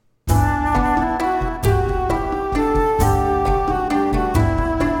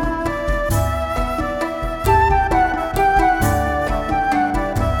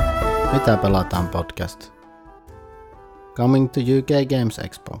Mitä pelataan podcast? Coming to UK Games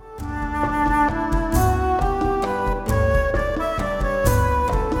Expo.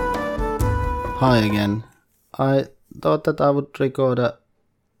 Hi again. I thought that I would record a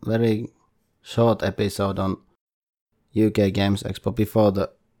very short episode on UK Games Expo before the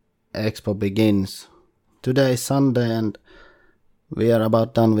expo begins. Today is Sunday and we are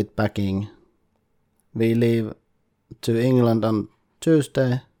about done with packing. We leave to England on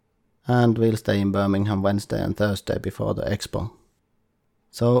Tuesday and we'll stay in Birmingham Wednesday and Thursday before the expo.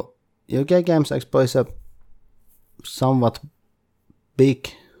 So UK Games Expo is a somewhat big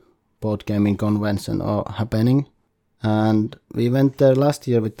board gaming convention or happening, and we went there last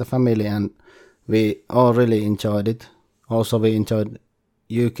year with the family and we all really enjoyed it. Also we enjoyed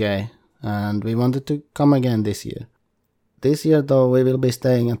UK and we wanted to come again this year. This year though we will be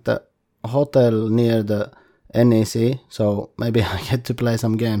staying at the hotel near the NEC, so maybe I get to play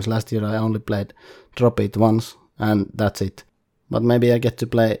some games. Last year I only played Drop It once and that's it. But maybe I get to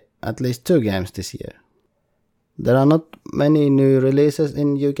play at least 2 games this year. There are not many new releases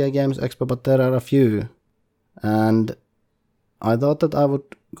in UK Games Expo, but there are a few. And I thought that I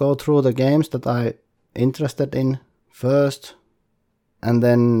would go through the games that I'm interested in first, and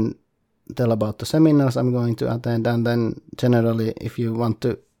then tell about the seminars I'm going to attend, and then generally if you want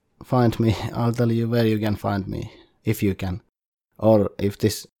to find me, I'll tell you where you can find me, if you can. Or if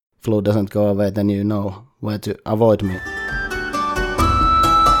this flu doesn't go away, then you know where to avoid me.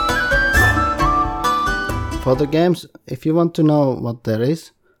 For the games, if you want to know what there is,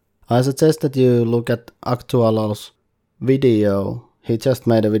 I suggest that you look at Actualo's video. He just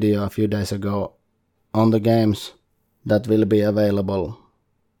made a video a few days ago on the games that will be available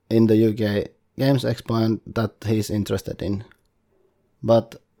in the UK Games Expo and that he's interested in.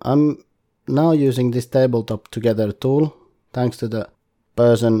 But I'm now using this tabletop together tool, thanks to the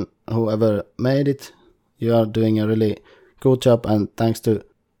person whoever made it. You are doing a really good job, and thanks to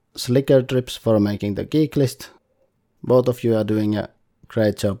Slicker Trips for making the geek list. Both of you are doing a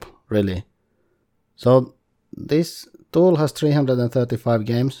great job, really. So this tool has 335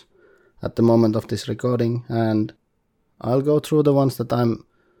 games at the moment of this recording, and I'll go through the ones that I'm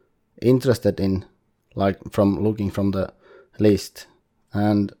interested in, like from looking from the list.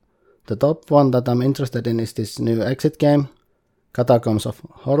 And the top one that I'm interested in is this new Exit game, Catacombs of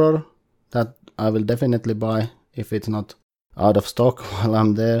Horror, that I will definitely buy if it's not out of stock while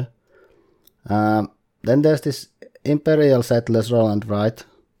I'm there. Then there's this Imperial Settlers Roll and Write.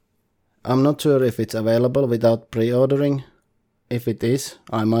 I'm not sure if it's available without pre-ordering. If it is,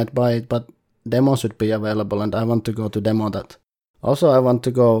 I might buy it, but demo should be available and I want to go to demo that. Also I want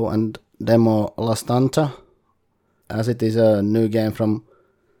to go and demo La Stanza, as it is a new game from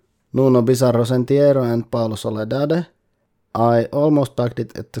Nuno Bizarro Sentiero and Paulo Soledade. I almost backed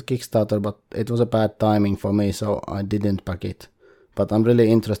it at the Kickstarter, but it was a bad timing for me, so I didn't back it. But I'm really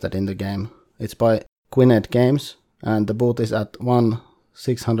interested in the game. It's by Quined Games, and the boot is at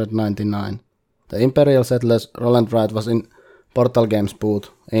 1,699. The Imperial Settlers Roll and Write was in Portal Games booth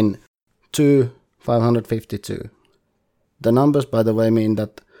in 2,552. The numbers, by the way, mean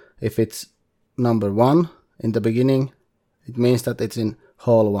that if it's number 1 in the beginning, it means that it's in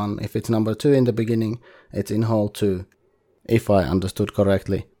hall 1. If it's number 2 in the beginning, it's in hall 2. If I understood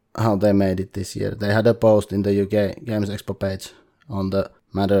correctly how they made it this year. They had a post in the UK Games Expo page on the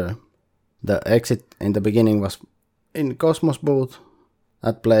matter. The Exit in the beginning was in Cosmos booth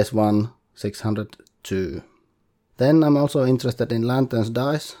at place 1,602. Then I'm also interested in Lanterns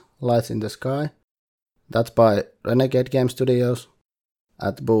Dice, Lights in the Sky. That's by Renegade Game Studios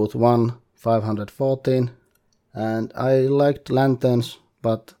at booth 1,514. And I liked Lanterns,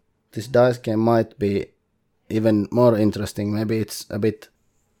 but this dice game might be even more interesting. Maybe it's a bit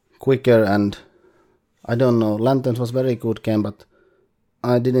quicker and I don't know. Lanterns was very good game, but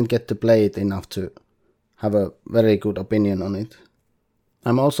I didn't get to play it enough to have a very good opinion on it.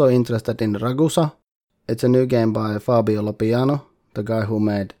 I'm also interested in Ragusa. It's a new game by Fabio Lopiano, the guy who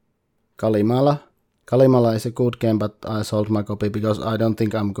made Kalimala. Kalimala is a good game, but I sold my copy because I don't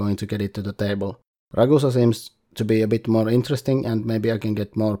think I'm going to get it to the table. Ragusa seems to be a bit more interesting and maybe I can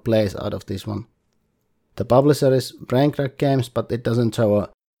get more plays out of this one. The publisher is Braincrack Games, but it doesn't show a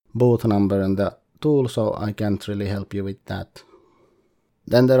booth number in the tool, so I can't really help you with that.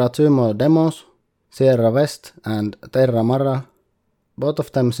 Then there are 2 more demos, Sierra West and Terra Mara. Both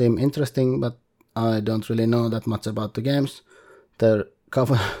of them seem interesting, but I don't really know that much about the games. Their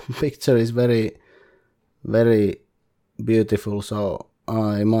cover picture is very, very beautiful, so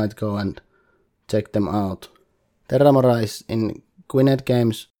I might go and check them out. Terra Mara is in Quined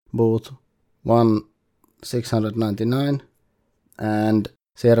Games booth 1,699 and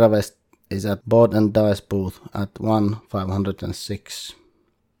Sierra West is at Board and Dice booth at 1,506.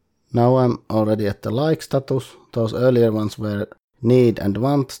 Now I'm already at the like status. Those earlier ones were need and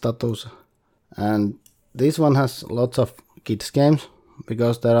want status. And this one has lots of kids games,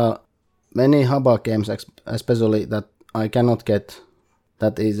 because there are many Haba games especially that I cannot get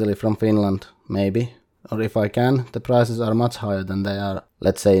that easily from Finland, maybe. Or if I can, the prices are much higher than they are,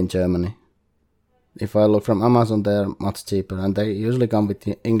 let's say, in Germany. If I look from Amazon, they are much cheaper, and they usually come with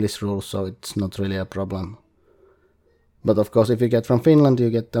the English rules, so it's not really a problem. But of course, if you get from Finland, you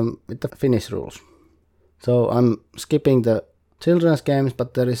get them with the Finnish rules. So I'm skipping the children's games,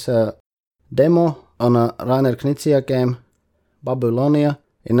 but there is a demo on a Rainer Knizia game, Babylonia,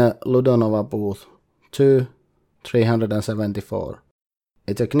 in a Ludonova booth, 2,374.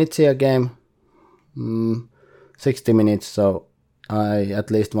 It's a Knizia game, 60 minutes, so I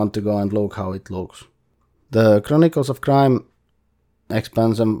at least want to go and look how it looks. The Chronicles of Crime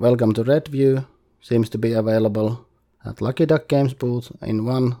expansion Welcome to Redview seems to be available at Lucky Duck Games booth in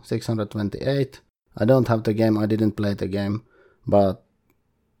 1,628. I don't have the game, I didn't play the game, but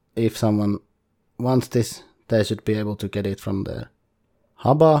if someone wants this, they should be able to get it from there.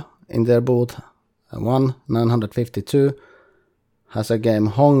 Haba in their booth 1,952 has a game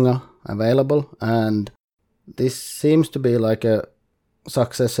Honga available, and this seems to be like a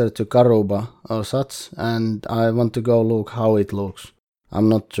successor to Karuba or such, and I want to go look how it looks. I'm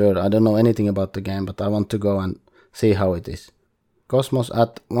not sure, I don't know anything about the game, but I want to go and see how it is. Cosmos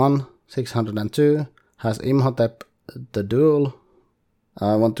at 1,602 has Imhotep the Duel.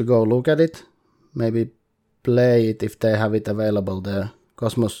 I want to go look at it, maybe play it if they have it available there.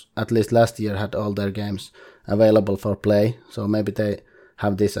 Cosmos, at least last year, had all their games available for play, so maybe they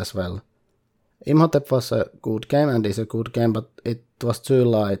have this as well. Imhotep was a good game and is a good game, but it was too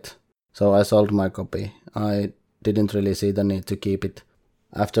light, so I sold my copy. I didn't really see the need to keep it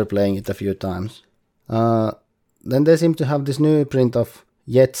after playing it a few times. Then they seem to have this new print of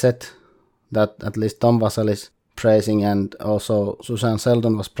Jet Set that at least Tom Vassell is praising, and also Susan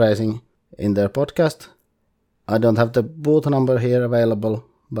Sheldon was praising in their podcast. I don't have the booth number here available,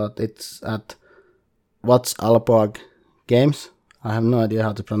 but it's at What's Alpoag Games. I have no idea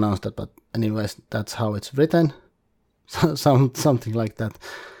how to pronounce that, but anyways, that's how it's written. Something like that.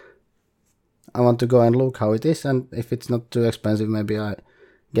 I want to go and look how it is, and if it's not too expensive, maybe I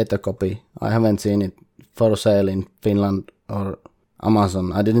get a copy. I haven't seen it for sale in Finland or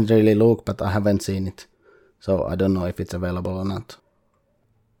Amazon. I didn't really look, but I haven't seen it, so I don't know if it's available or not.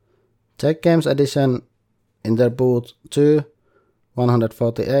 Czech Games Edition in their booth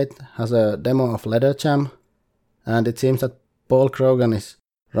 2,148 has a demo of Leather Jam, and it seems that Paul Krogan is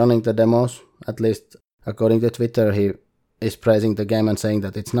running the demos. At least according to Twitter, he is praising the game and saying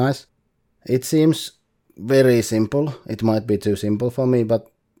that it's nice. It seems very simple. It might be too simple for me,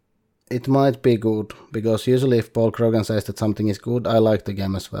 but it might be good, because usually if Paul Krogan says that something is good, I like the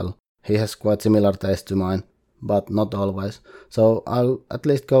game as well. He has quite similar taste to mine, but not always. So I'll at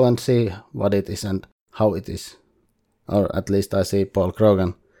least go and see what it is and how it is. Or at least I see Paul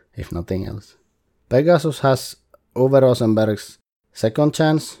Krogan, if nothing else. Pegasus has Uwe Rosenberg's Second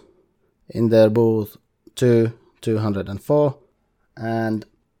Chance in their booth 2,204, and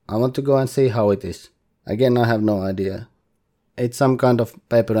I want to go and see how it is. Again, I have no idea. It's some kind of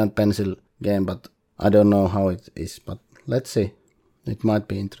paper and pencil game, but I don't know how it is, but let's see. It might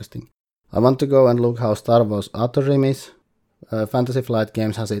be interesting. I want to go and look how Star Wars Outer Rim is. Fantasy Flight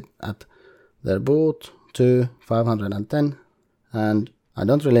Games has it at their booth 2,510, and I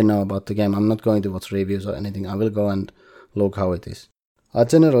don't really know about the game. I'm not going to watch reviews or anything. I will go and look how it is. I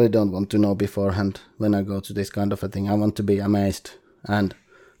generally don't want to know beforehand when I go to this kind of a thing. I want to be amazed, and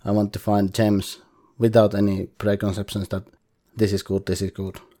I want to find gems without any preconceptions that this is good, this is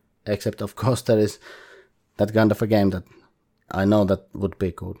good. Except of course there is that kind of a game that I know that would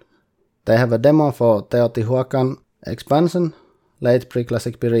be good. They have a demo for Teotihuacan expansion, late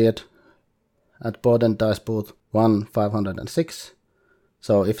pre-classic period, at Board and Dice booth 1,506.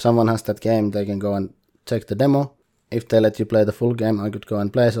 So if someone has that game, they can go and check the demo. If they let you play the full game, I could go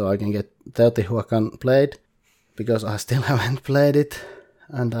and play, so I can get Teotihuacan played, because I still haven't played it,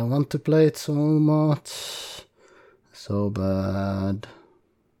 and I want to play it so much. So bad.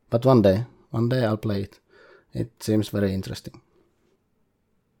 But one day I'll play it. It seems very interesting.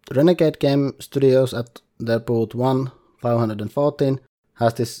 Renegade Game Studios at their booth 1,514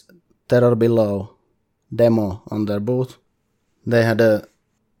 has this Terror Below demo on their booth. They had a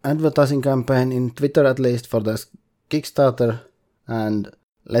advertising campaign in Twitter at least for the Kickstarter, and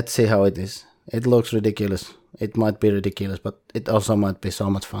let's see how it is. It looks ridiculous. It might be ridiculous, but it also might be so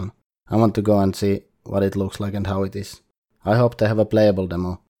much fun. I want to go and see what it looks like and how it is. I hope they have a playable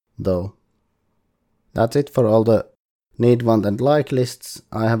demo, though. That's it for all the need, want and like lists.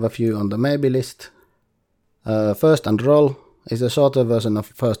 I have a few on the maybe list. First and Roll is a shorter version of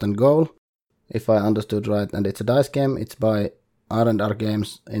First and Goal, if I understood right, and it's a dice game. It's by R&R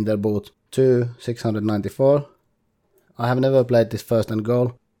Games in their booth 2694. I have never played this First and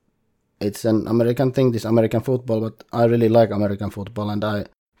Goal. It's an American thing, this American football, but I really like American football and I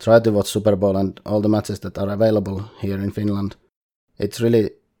try to watch Super Bowl and all the matches that are available here in Finland. It's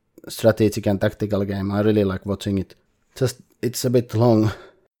really strategic and tactical game. I really like watching it. Just, it's a bit long.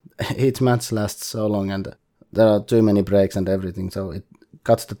 Each match lasts so long and there are too many breaks and everything, so it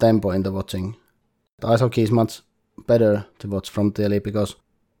cuts the tempo in the watching. The ice hockey is much better to watch from telly because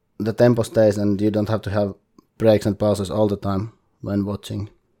the tempo stays and you don't have to have breaks and pauses all the time when watching.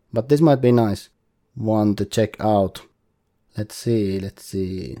 But this might be nice one to check out. Let's see.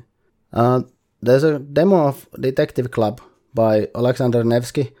 There's a demo of Detective Club by Alexander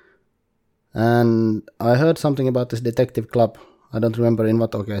Nevsky. And I heard something about this Detective Club. I don't remember in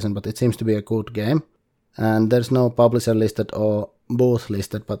what occasion, but it seems to be a good game. And there's no publisher listed or booth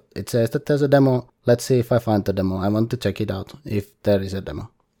listed, but it says that there's a demo. Let's see if I find the demo. I want to check it out, if there is a demo.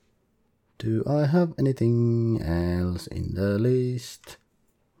 Do I have anything else in the list?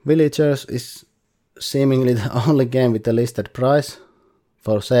 Villagers is seemingly the only game with a listed price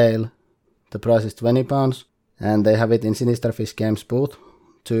for sale. The price is £20 and they have it in Sinister Fish Games booth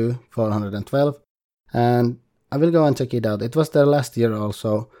 412, and I will go and check it out. It was there last year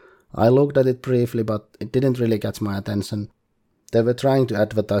also. I looked at it briefly, but it didn't really catch my attention. They were trying to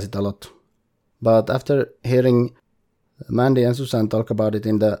advertise it a lot. But after hearing Mandy and Susan talk about it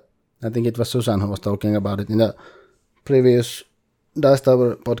I think it was Susan who was talking about it in the previous Dice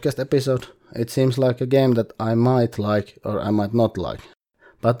Tower podcast episode, it seems like a game that I might like or I might not like.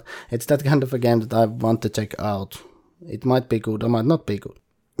 But it's that kind of a game that I want to check out. It might be good or might not be good,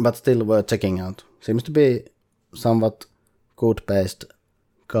 but still worth checking out. Seems to be somewhat good-paced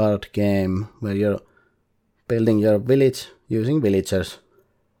card game where you're building your village using villagers.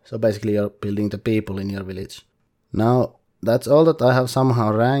 So basically you're building the people in your village. Now, that's all that I have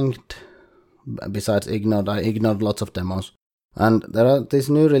somehow ranked. Besides ignored, I ignored lots of demos. And there are these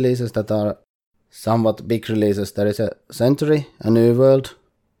new releases that are somewhat big releases. There is a Century, a New World,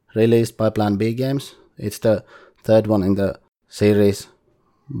 released by Plan B Games. It's the third one in the series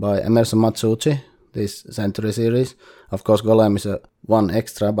by Emerson Matsuuchi, this Century series. Of course, Golem is a one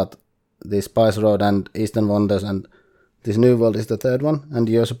extra, but the Spice Road and Eastern Wonders and this New World is the third one. And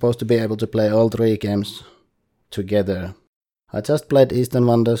you're supposed to be able to play all three games together. I just played Eastern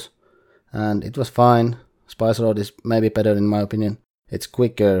Wonders and it was fine. Spice Road is maybe better in my opinion. It's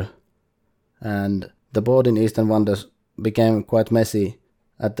quicker and the board in Eastern Wonders became quite messy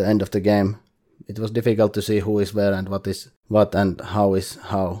at the end of the game. It was difficult to see who is where and what is what and how is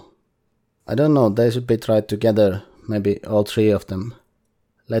how. I don't know, they should be tried together, maybe all three of them.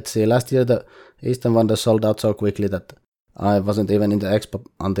 Let's see, last year the Eastern Wonders sold out so quickly that I wasn't even in the expo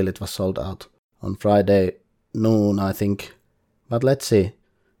until it was sold out. On Friday noon, I think. But let's see.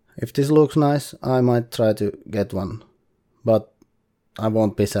 If this looks nice, I might try to get one. But I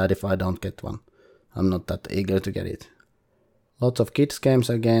won't be sad if I don't get one. I'm not that eager to get it. Lots of kids games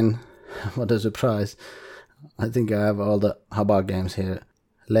again. What a surprise. I think I have all the Haba games here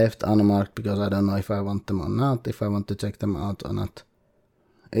left unmarked because I don't know if I want them or not, if I want to check them out or not.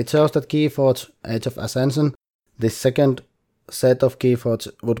 It shows that Keyforge Age of Ascension, this second set of Keyforge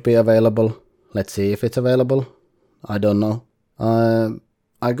would be available. Let's see if it's available. I don't know.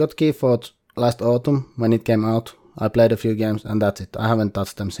 I got Keyforge last autumn when it came out. I played a few games and that's it. I haven't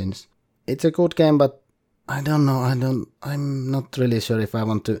touched them since. It's a good game, but I don't know. I'm not really sure if I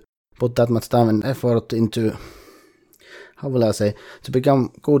want to put that much time and effort into, how will I say, to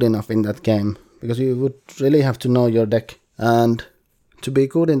become good enough in that game. Because you would really have to know your deck. And to be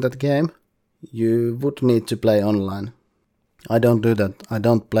good in that game, you would need to play online. I don't do that. I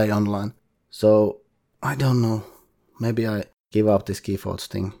don't play online. So, I don't know. Maybe I give up this Keyforge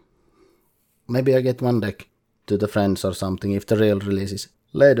thing. Maybe I get one deck to the friends or something if the real release is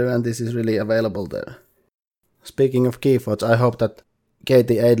later and this is really available there. Speaking of Keyforge, I hope that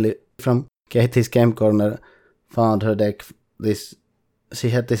Katie Aidley from Katie's Game Corner found her deck. She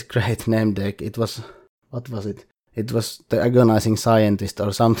had this great name deck. It was, what was it? It was the Agonizing Scientist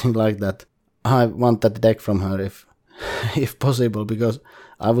or something like that. I want that deck from her if possible, because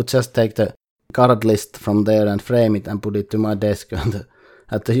I would just take the card list from there and frame it and put it to my desk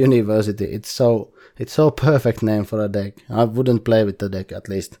at the university. It's so perfect name for a deck. I wouldn't play with the deck, at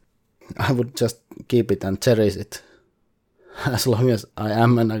least. I would just keep it and cherish it. As long as I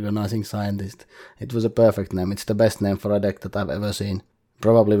am an Agonizing Scientist. It was a perfect name. It's the best name for a deck that I've ever seen.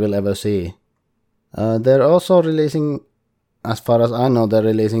 Probably will ever see. They're also releasing, as far as I know, they're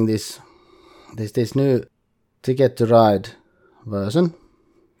releasing this new Ticket to Ride version,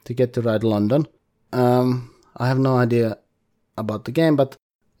 Ticket to Ride London. I have no idea about the game, but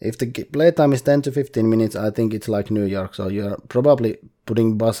if the playtime is 10 to 15 minutes, I think it's like New York, so you're probably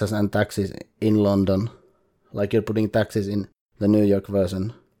putting buses and taxis in London, like you're putting taxis in the New York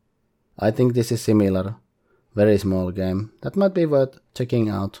version. I think this is similar, very small game, that might be worth checking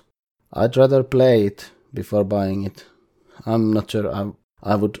out. I'd rather play it before buying it. I'm not sure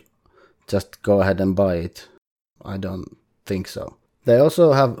I would just go ahead and buy it. I don't think so. They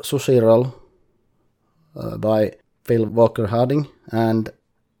also have Sushi Roll by Phil Walker Harding, and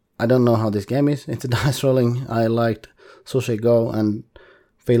I don't know how this game is. It's dice rolling. I liked Sushi Go, and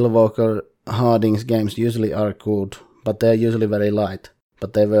Phil Walker Harding's games usually are good, but they're usually very light,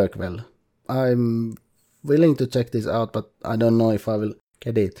 but they work well. I'm willing to check this out, but I don't know if I will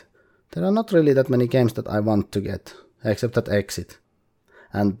get it. There are not really that many games that I want to get, except that Exit,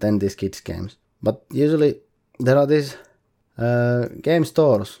 and then these kids games. But usually there are these game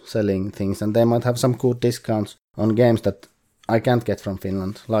stores selling things, and they might have some good discounts on games that I can't get from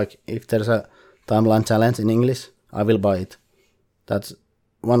Finland. Like if there's a Timeline Challenge in English, I will buy it. That's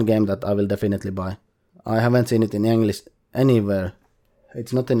one game that I will definitely buy. I haven't seen it in English anywhere.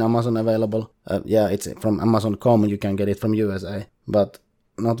 It's not in Amazon available. It's from Amazon.com, you can get it from USA, but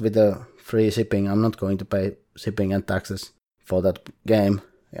not with the free shipping. I'm not going to pay shipping and taxes for that game.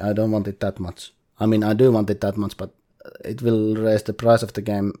 I don't want it that much. I mean, I do want it that much, but it will raise the price of the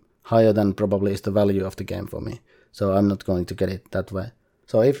game higher than probably is the value of the game for me. So I'm not going to get it that way.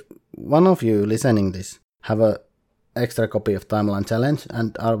 So if one of you listening this have a extra copy of Timeline Challenge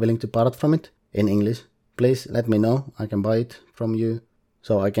and are willing to part from it in English, please let me know. I can buy it from you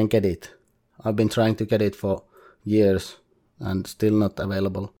so I can get it. I've been trying to get it for years and still not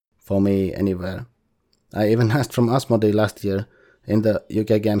available for me anywhere. I even asked from Asmodee last year in the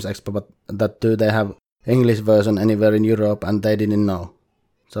UK Games Expo, but that do they have English version anywhere in Europe, and they didn't know.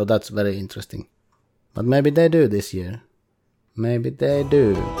 So that's very interesting. But maybe they do this year. Maybe they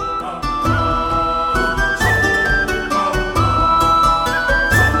do.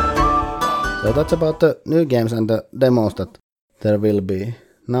 So that's about the new games and the demos that there will be.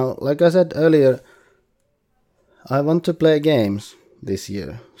 Now, like I said earlier, I want to play games this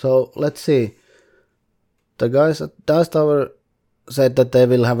year. So let's see. The guys at Dice Tower said that they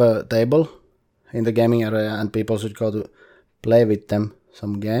will have a table in the gaming area and people should go to play with them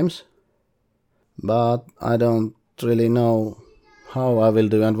some games. But I don't really know how I will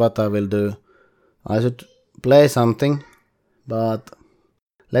do and what I will do. I should play something, but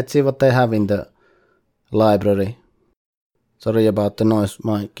let's see what they have in the library. Sorry about the noise,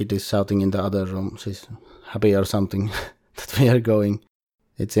 my kid is shouting in the other room. She's happy or something that we are going.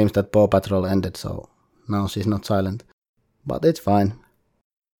 It seems that Paw Patrol ended, so now she's not silent. But it's fine.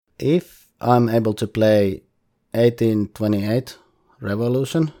 If I'm able to play 1828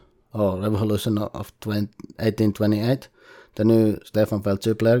 Revolution, or Revolution of 1828, the new Stefan Feld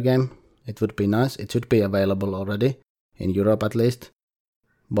 2-player game, it would be nice. It should be available already, in Europe at least,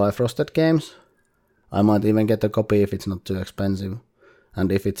 by Frosted Games. I might even get a copy if it's not too expensive,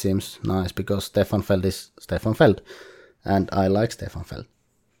 and if it seems nice, because Stefan Feld is Stefan Feld, and I like Stefan Feld.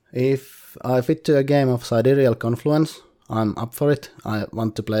 If I fit to a game of Sidereal Confluence, I'm up for it. I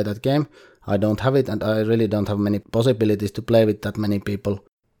want to play that game. I don't have it, and I really don't have many possibilities to play with that many people.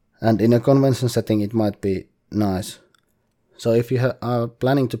 And in a convention setting, it might be nice. So if you are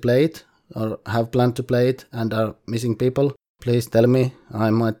planning to play it, or have planned to play it, and are missing people, please tell me. I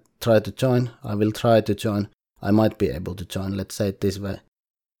might try to join. I will try to join. I might be able to join, let's say it this way.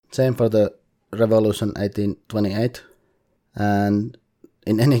 Same for the Revolution 1828. And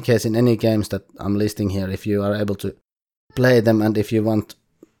in any case, in any games that I'm listing here, if you are able to play them, and if you want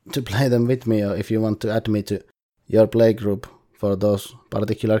to play them with me, or if you want to add me to your play group for those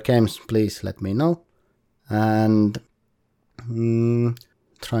particular games, please let me know. And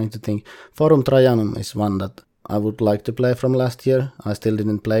trying to think, Forum Trajanum is one that I would like to play from last year. I still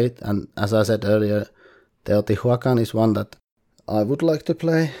didn't play it, and as I said earlier, Teotihuacan is one that I would like to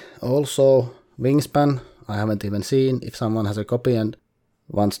play. Also Wingspan, I haven't even seen. If someone has a copy and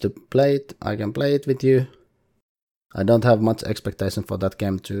wants to play it, I can play it with you. I don't have much expectation for that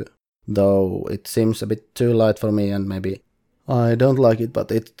game too, though it seems a bit too light for me, and maybe I don't like it,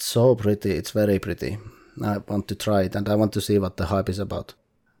 but it's so pretty, it's very pretty. I want to try it, and I want to see what the hype is about.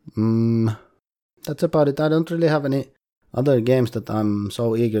 That's about it. I don't really have any other games that I'm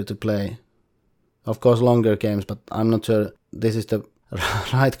so eager to play. Of course, longer games, but I'm not sure this is the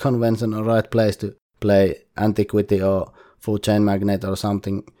right convention or right place to play Antiquity or Food Chain Magnate or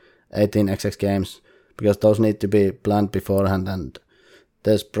something 18xx games, because those need to be planned beforehand, and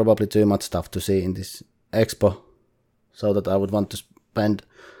there's probably too much stuff to see in this expo, so that I would want to spend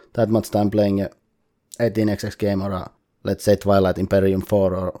that much time playing a 18xx game or a, let's say, Twilight Imperium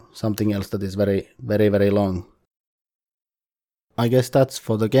 4 or something else that is very, very, very long. I guess that's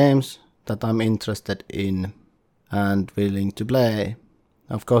for the games that I'm interested in and willing to play.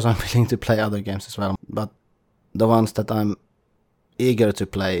 Of course, I'm willing to play other games as well, but the ones that I'm eager to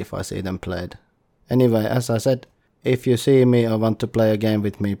play if I see them played. Anyway, as I said, if you see me or want to play a game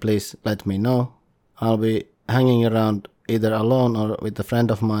with me, please let me know. I'll be hanging around either alone or with a friend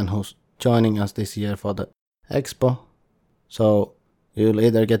of mine who's joining us this year for the expo. So you'll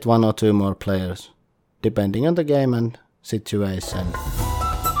either get 1 or 2 more players, depending on the game and situation.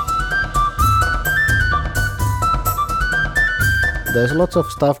 There's lots of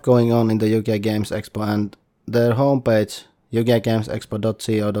stuff going on in the UK Games Expo, and their homepage,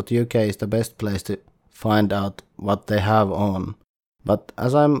 ukgamesexpo.co.uk, is the best place to find out what they have on. But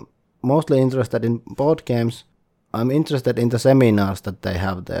as I'm mostly interested in board games, I'm interested in the seminars that they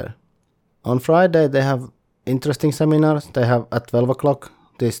have there. On Friday they have interesting seminars. They have at 12 o'clock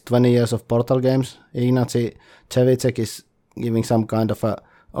this 20 years of Portal games. Ignacy Cevicek is giving some kind of a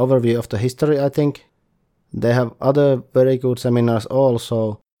overview of the history, I think. They have other very good seminars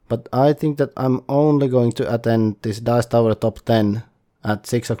also, but I think that I'm only going to attend this Dice Tower Top 10 at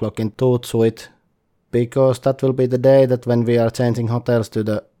 6 o'clock in Toot Suite, because that will be the day that when we are changing hotels to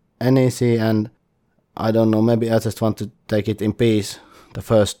the NEC, and I don't know, maybe I just want to take it in peace the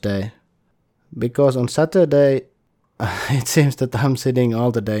first day. Because on Saturday, it seems that I'm sitting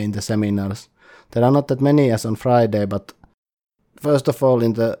all the day in the seminars. There are not that many as on Friday, but first of all,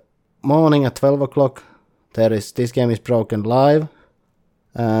 in the morning at 12 o'clock, there is This Game is Broken live,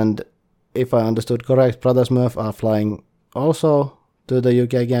 and if I understood correct, Brothers Murph are flying also to the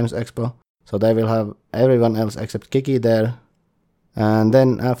UK Games Expo, so they will have everyone else except Kiki there. And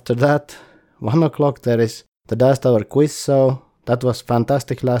then after that, 1 o'clock, there is the Dice Tower Quiz Show. That was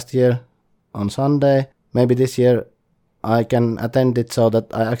fantastic last year on Sunday. Maybe this year I can attend it so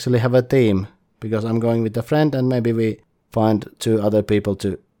that I actually have a team, because I'm going with a friend and maybe we find 2 other people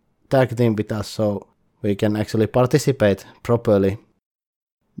to tag team with us so we can actually participate properly.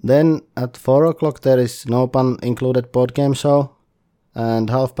 Then at 4 o'clock there is No Pun Included board game show, and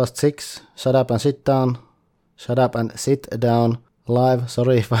 6:30 Shut Up and Sit Down. Shut Up and Sit Down live.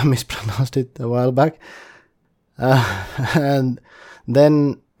 Sorry if I mispronounced it a while back. And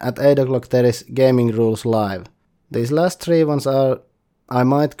then at 8 o'clock there is Gaming Rules live. These last 3 ones are, I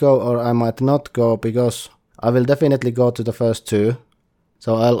might go or I might not go, because I will definitely go to the first 2.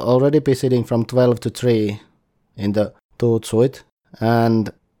 So I'll already be sitting from 12 to 3 in the Toot Suite,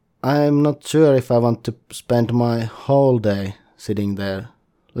 and I'm not sure if I want to spend my whole day sitting there.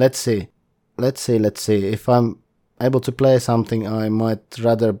 Let's see. If I'm able to play something, I might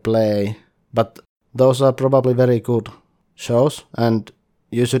rather play, but those are probably very good shows, and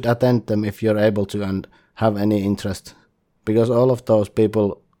you should attend them if you're able to and have any interest, because all of those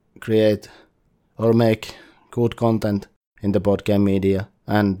people create or make good content in the board game media,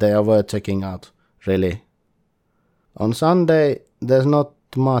 and they are worth checking out, really. On Sunday, there's not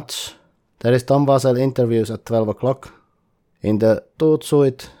much. There is Tom Vasel interviews at 12 o'clock in the Toot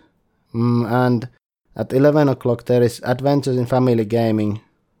Suite, and at 11 o'clock there is Adventures in Family Gaming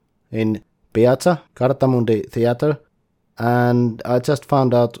in Piazza, Cartamundi Theatre, and I just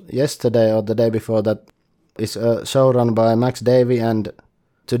found out yesterday or the day before that it's a show run by Max Davey, and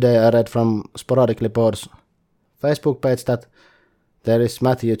today I read from Sporadically Board's Facebook page that there is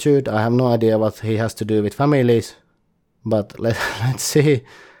Matthew Jude. I have no idea what he has to do with families, but let's see.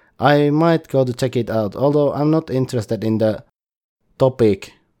 I might go to check it out, although I'm not interested in the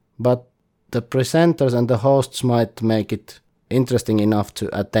topic, but the presenters and the hosts might make it interesting enough to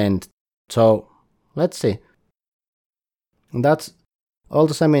attend. So let's see. And that's all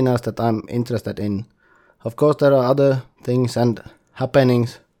the seminars that I'm interested in. Of course, there are other things and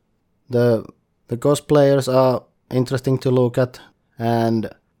happenings. The cosplayers are interesting to look at, and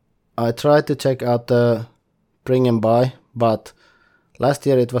I tried to check out the Bring and Buy, but last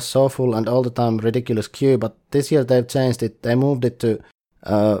year it was so full and all the time ridiculous queue, but this year they've changed it. They moved it to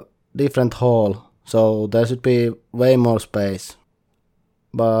a different hall, so there should be way more space.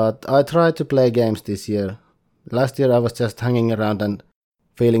 But I tried to play games this year. Last year I was just hanging around and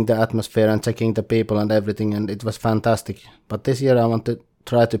feeling the atmosphere and checking the people and everything, and it was fantastic. But this year I want to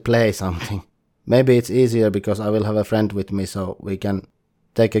try to play something. Maybe it's easier because I will have a friend with me, so we can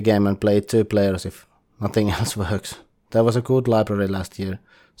take a game and play it 2 players if nothing else works. There was a good library last year,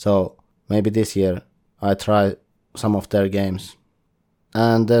 so maybe this year I try some of their games.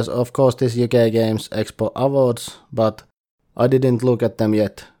 And there's of course this UK Games Expo Awards, but I didn't look at them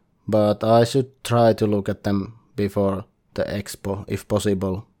yet. But I should try to look at them before the expo if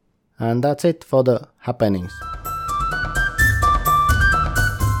possible. And that's it for the happenings.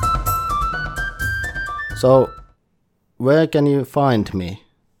 So, where can you find me?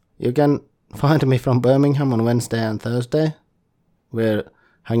 You can find me from Birmingham on Wednesday and Thursday. We're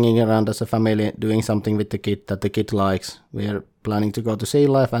hanging around as a family doing something with the kid that the kid likes. We're planning to go to Sea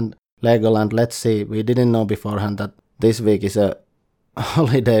Life and Legoland. Let's see, we didn't know beforehand that this week is a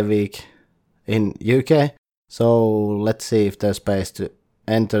holiday week in UK. So let's see if there's space to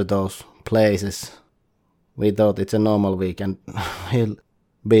enter those places. We thought it's a normal week and we'll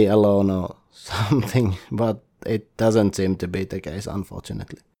be alone or something, but it doesn't seem to be the case,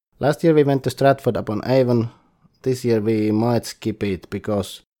 unfortunately. Last year we went to Stratford upon Avon. This year we might skip it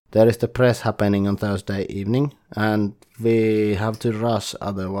because there is the press happening on Thursday evening and we have to rush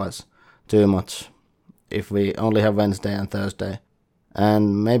otherwise too much if we only have Wednesday and Thursday.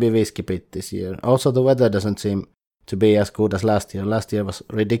 And maybe we skip it this year. Also the weather doesn't seem to be as good as last year. Last year was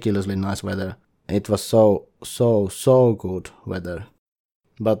ridiculously nice weather. It was so good weather.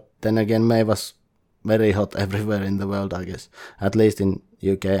 But then again, May was very hot everywhere in the world, I guess. At least in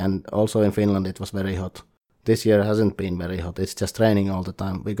UK and also in Finland it was very hot. This year hasn't been very hot. It's just raining all the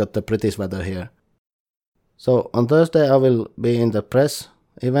time. We got the British weather here. So on Thursday I will be in the press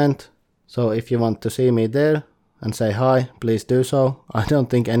event. So if you want to see me there and say hi, please do so. I don't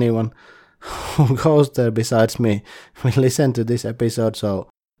think anyone who goes there besides me will listen to this episode, so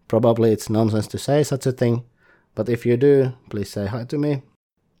probably it's nonsense to say such a thing. But if you do, please say hi to me.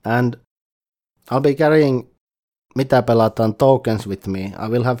 And I'll be carrying Mitä Pelataan tokens with me. I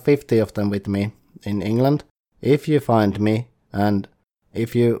will have 50 of them with me in England. If you find me and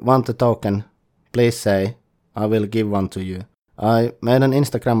if you want a token, please say, I will give one to you. I made an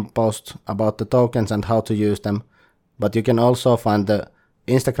Instagram post about the tokens and how to use them, but you can also find the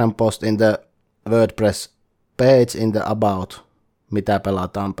Instagram post in the WordPress page in the About Mitä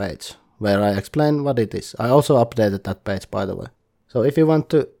Pelataan page, where I explain what it is. I also updated that page, by the way. So if you want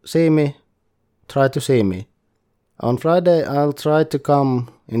to see me, try to see me. On Friday I'll try to come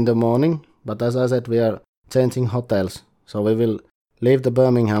in the morning, but as I said, we are changing hotels. So we will leave the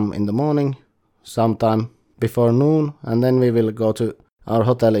Birmingham in the morning, sometime before noon, and then we will go to our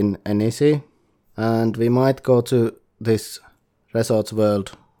hotel in NEC. And we might go to this Resorts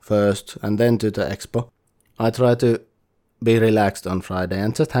World first and then to the expo. I try to be relaxed on Friday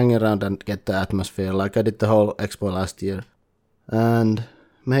and just hang around and get the atmosphere like I did the whole expo last year. And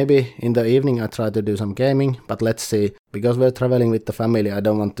maybe in the evening I try to do some gaming, but let's see. Because we're traveling with the family, I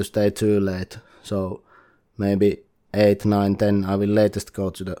don't want to stay too late. So maybe 8, 9, 10 I will latest go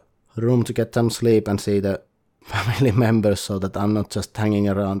to the room to get some sleep and see the family members so that I'm not just hanging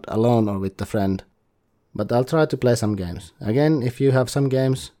around alone or with a friend. But I'll try to play some games. Again, if you have some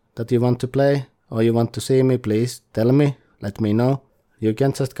games that you want to play or you want to see me, please tell me, let me know. You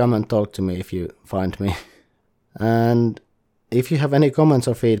can just come and talk to me if you find me. And if you have any comments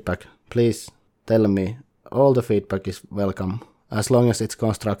or feedback, please tell me. All the feedback is welcome, as long as it's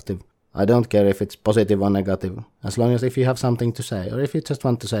constructive. I don't care if it's positive or negative, as long as if you have something to say or if you just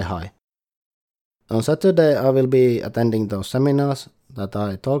want to say hi. On Saturday I will be attending those seminars that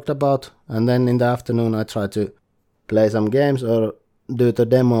I talked about, and then in the afternoon I try to play some games or do the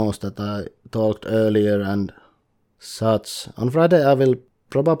demos that I talked earlier and such. On Friday I will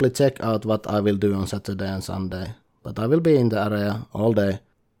probably check out what I will do on Saturday and Sunday, but I will be in the area all day.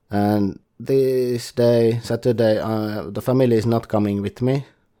 And this day, Saturday, the family is not coming with me.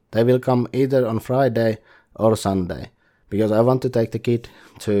 They will come either on Friday or Sunday, because I want to take the kid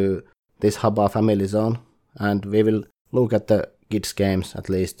to this Haba family zone and we will look at the kids' games at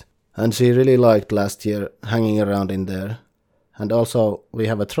least. And she really liked last year hanging around in there. And also we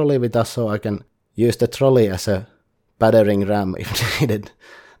have a trolley with us, so I can use the trolley as a battering ram if needed.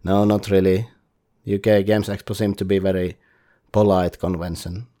 No, not really. UK Games Expo seemed to be very polite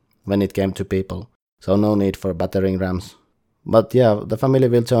convention when it came to people, so no need for battering rams. But yeah, the family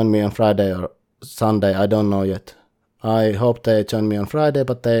will join me on Friday or Sunday, I don't know yet. I hope they join me on Friday,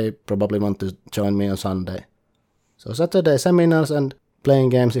 but they probably want to join me on Sunday. So Saturday seminars and playing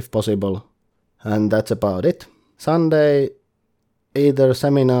games if possible. And that's about it. Sunday, either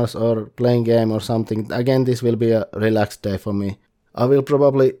seminars or playing game or something. Again, this will be a relaxed day for me. I will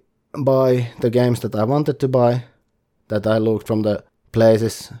probably buy the games that I wanted to buy, that I looked from the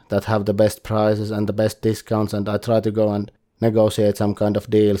places that have the best prices and the best discounts, and I try to go and negotiate some kind of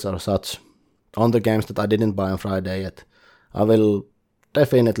deals or such on the games that I didn't buy on Friday yet. I will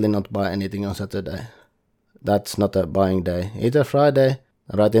definitely not buy anything on Saturday. that's not a buying day. Either Friday,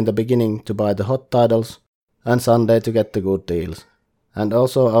 right in the beginning to buy the hot titles, and Sunday to get the good deals. And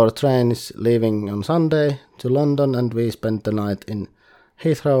also our train is leaving on Sunday to London, and we spent the night in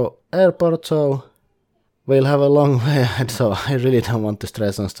Heathrow Airport, so we'll have a long way ahead, so I really don't want to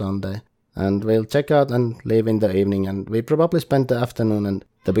stress on Sunday. And we'll check out and leave in the evening, and we probably spend the afternoon and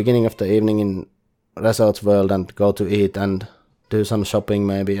the beginning of the evening in Resorts World and go to eat and do some shopping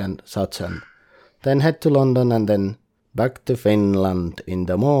maybe and such, and then head to London and then back to Finland in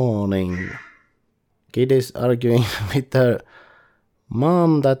the morning. Kid is arguing with her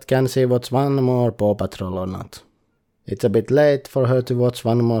mom that can she watch one more Paw Patrol or not. It's a bit late for her to watch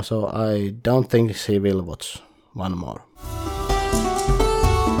one more, so I don't think she will watch one more.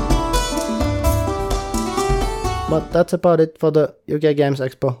 But that's about it for the UK Games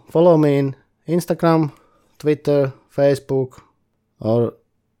Expo. Follow me in Instagram, Twitter, Facebook, or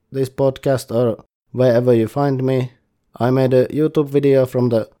this podcast, or wherever you find me. I made a YouTube video from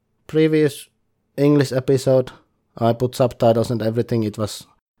the previous English episode. I put subtitles and everything. It was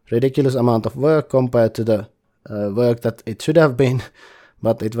ridiculous amount of work compared to the work that it should have been,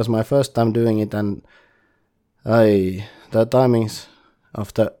 but it was my first time doing it, and the timings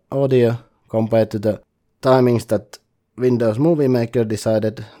of the audio compared to the timings that Windows Movie Maker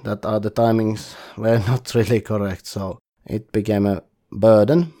decided that are the timings were not really correct, so it became a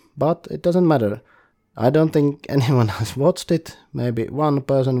burden, but it doesn't matter. I don't think anyone has watched it. Maybe one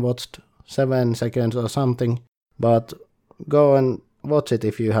person watched 7 seconds or something, but go and watch it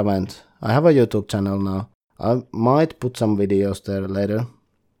if you haven't. I have a YouTube channel now. I might put some videos there later.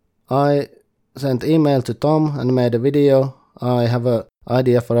 I sent email to Tom and made a video. I have an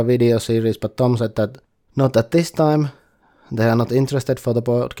idea for a video series, but Tom said that not at this time. They are not interested for the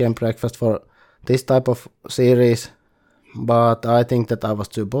Board Game Breakfast for this type of series, but I think that I was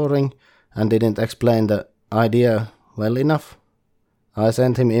too boring and didn't explain the idea well enough. I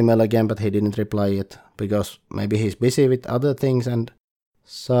sent him email again, but he didn't reply yet, because maybe he's busy with other things and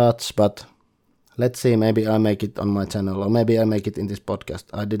such, but let's see, maybe I make it on my channel, or maybe I make it in this podcast.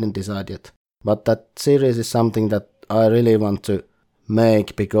 I didn't decide yet. But that series is something that I really want to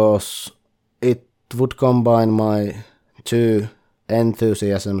make, because it would combine my two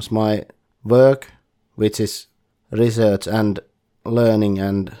enthusiasms, my work, which is research and learning,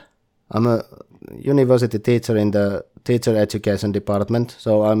 and I'm a university teacher in the teacher education department,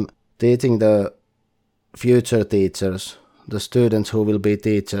 so I'm teaching the future teachers, the students who will be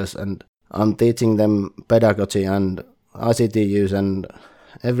teachers, and I'm teaching them pedagogy and ICT use and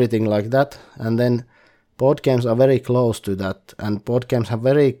everything like that. And then board games are very close to that, and board games have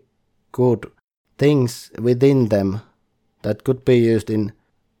very good things within them that could be used in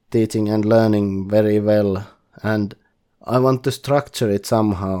teaching and learning very well, and I want to structure it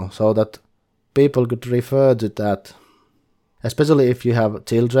somehow so that people could refer to that, especially if you have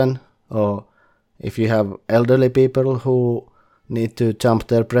children or if you have elderly people who need to jump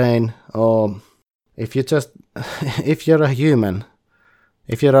their brain, or if you just if you're a human.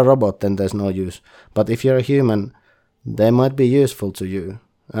 If you're a robot, then there's no use, but if you're a human, they might be useful to you.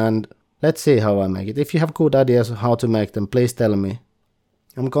 And let's see how I make it. If you have good ideas how to make them, please tell me.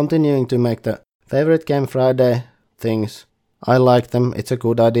 I'm continuing to make the favorite game Friday things. I like them. It's a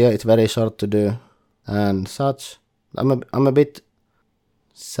good idea. It's very short to do and such. I'm a bit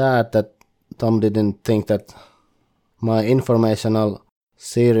sad that Tom didn't think that my informational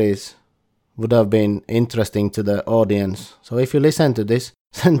series would have been interesting to the audience. So if you listen to this,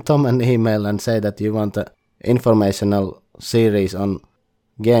 send Tom an email and say that you want an informational series on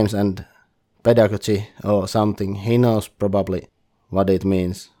games and pedagogy or something. He knows probably what it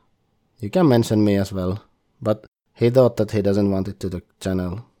means. You can mention me as well, but he thought that he doesn't want it to the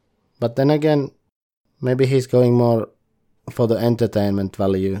channel. But then again, maybe he's going more for the entertainment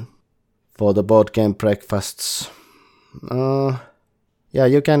value, for the board game breakfasts. Yeah,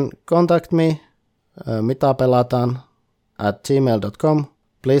 you can contact me, mitapelataan@gmail.com.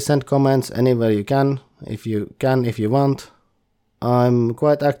 Please send comments anywhere you can, if you want. I'm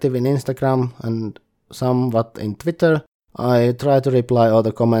quite active in Instagram and somewhat in Twitter. I try to reply all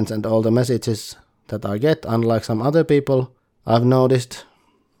the comments and all the messages that I get, unlike some other people I've noticed.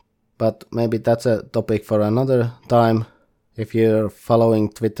 But maybe that's a topic for another time. If you're following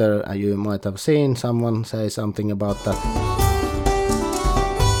Twitter, you might have seen someone say something about that.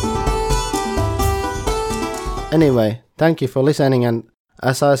 Anyway, thank you for listening, and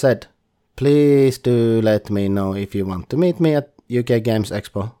as I said, please do let me know if you want to meet me at UK Games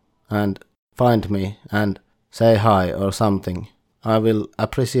Expo and find me and say hi or something. I will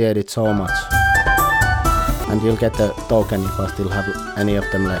appreciate it so much. And you'll get a token if I still have any of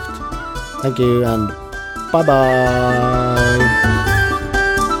them left. Thank you and Bye bye.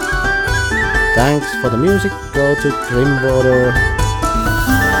 Thanks for the music. Go to Grimwater